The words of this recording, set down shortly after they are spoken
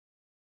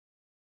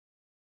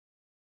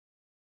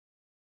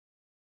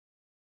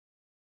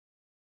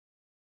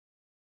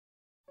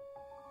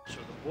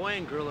Boy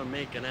and girl are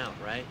making out,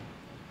 right?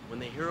 When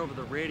they hear over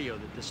the radio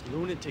that this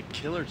lunatic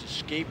killer's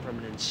escaped from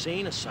an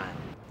insane asylum.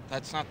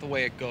 That's not the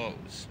way it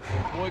goes.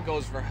 The boy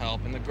goes for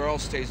help, and the girl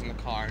stays in the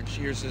car, and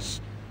she hears this,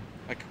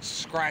 like,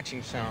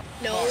 scratching sound.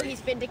 No,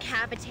 he's been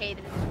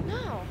decapitated.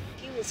 No,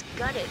 he was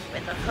gutted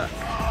with a hook.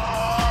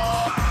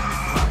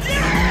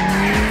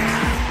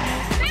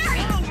 What's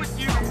wrong with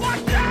you?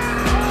 Watch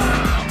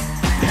out!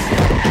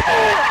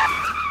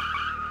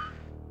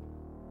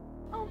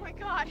 Oh my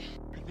God.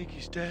 You think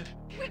he's dead?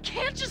 We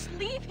can't just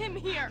leave him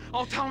here.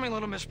 Oh, tell me,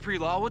 little Miss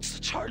Prelaw, what's the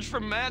charge for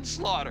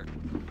manslaughter?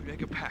 We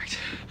make a pact.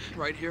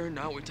 Right here and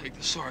now we take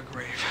this to our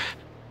grave.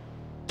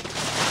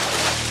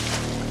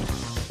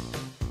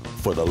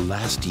 For the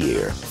last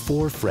year,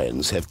 4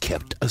 friends have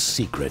kept a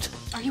secret.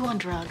 Are you on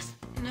drugs?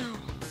 No.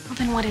 Well,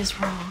 then what is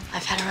wrong?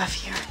 I've had a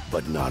rough year.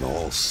 But not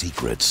all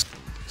secrets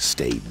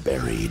stay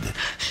buried.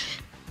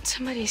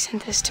 Somebody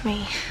sent this to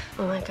me.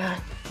 Oh my God.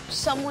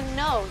 Someone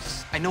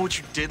knows. I know what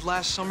you did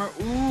last summer.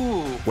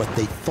 Ooh. What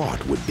they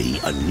thought would be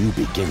a new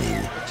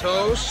beginning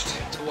Toast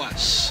to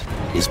us.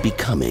 is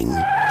becoming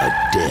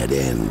a dead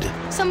end.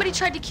 Somebody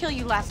tried to kill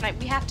you last night.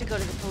 We have to go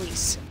to the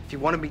police. If he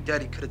wanted me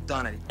dead, he could have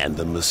done it. And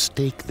the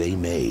mistake they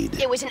made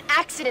It was an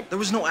accident. There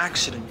was no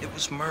accident. It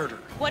was murder.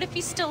 What if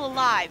he's still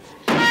alive?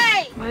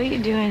 Hey! What are you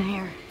doing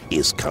here?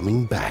 is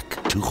coming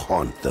back to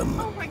haunt them.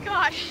 Oh my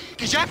God.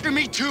 He's after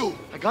me, too.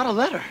 I got a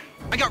letter.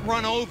 I got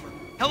run over.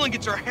 Helen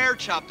gets her hair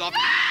chopped off.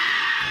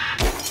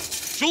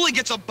 Julie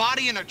gets a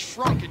body in a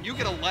trunk, and you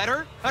get a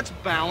letter? That's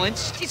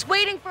balanced. She's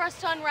waiting for us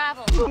to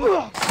unravel.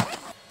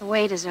 The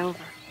wait is over.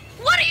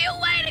 What are you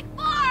waiting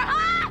for,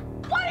 huh?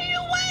 What are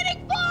you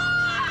waiting for?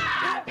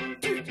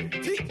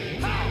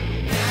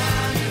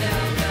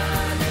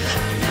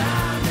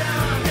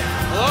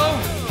 Hello?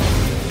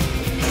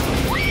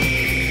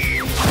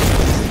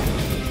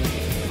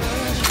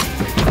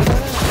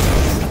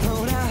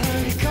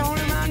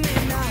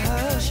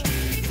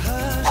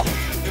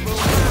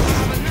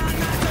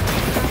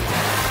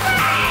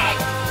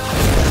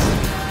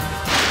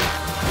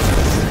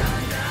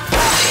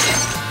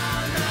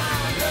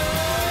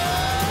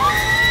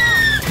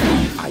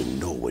 I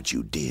know what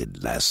you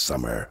did last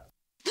summer.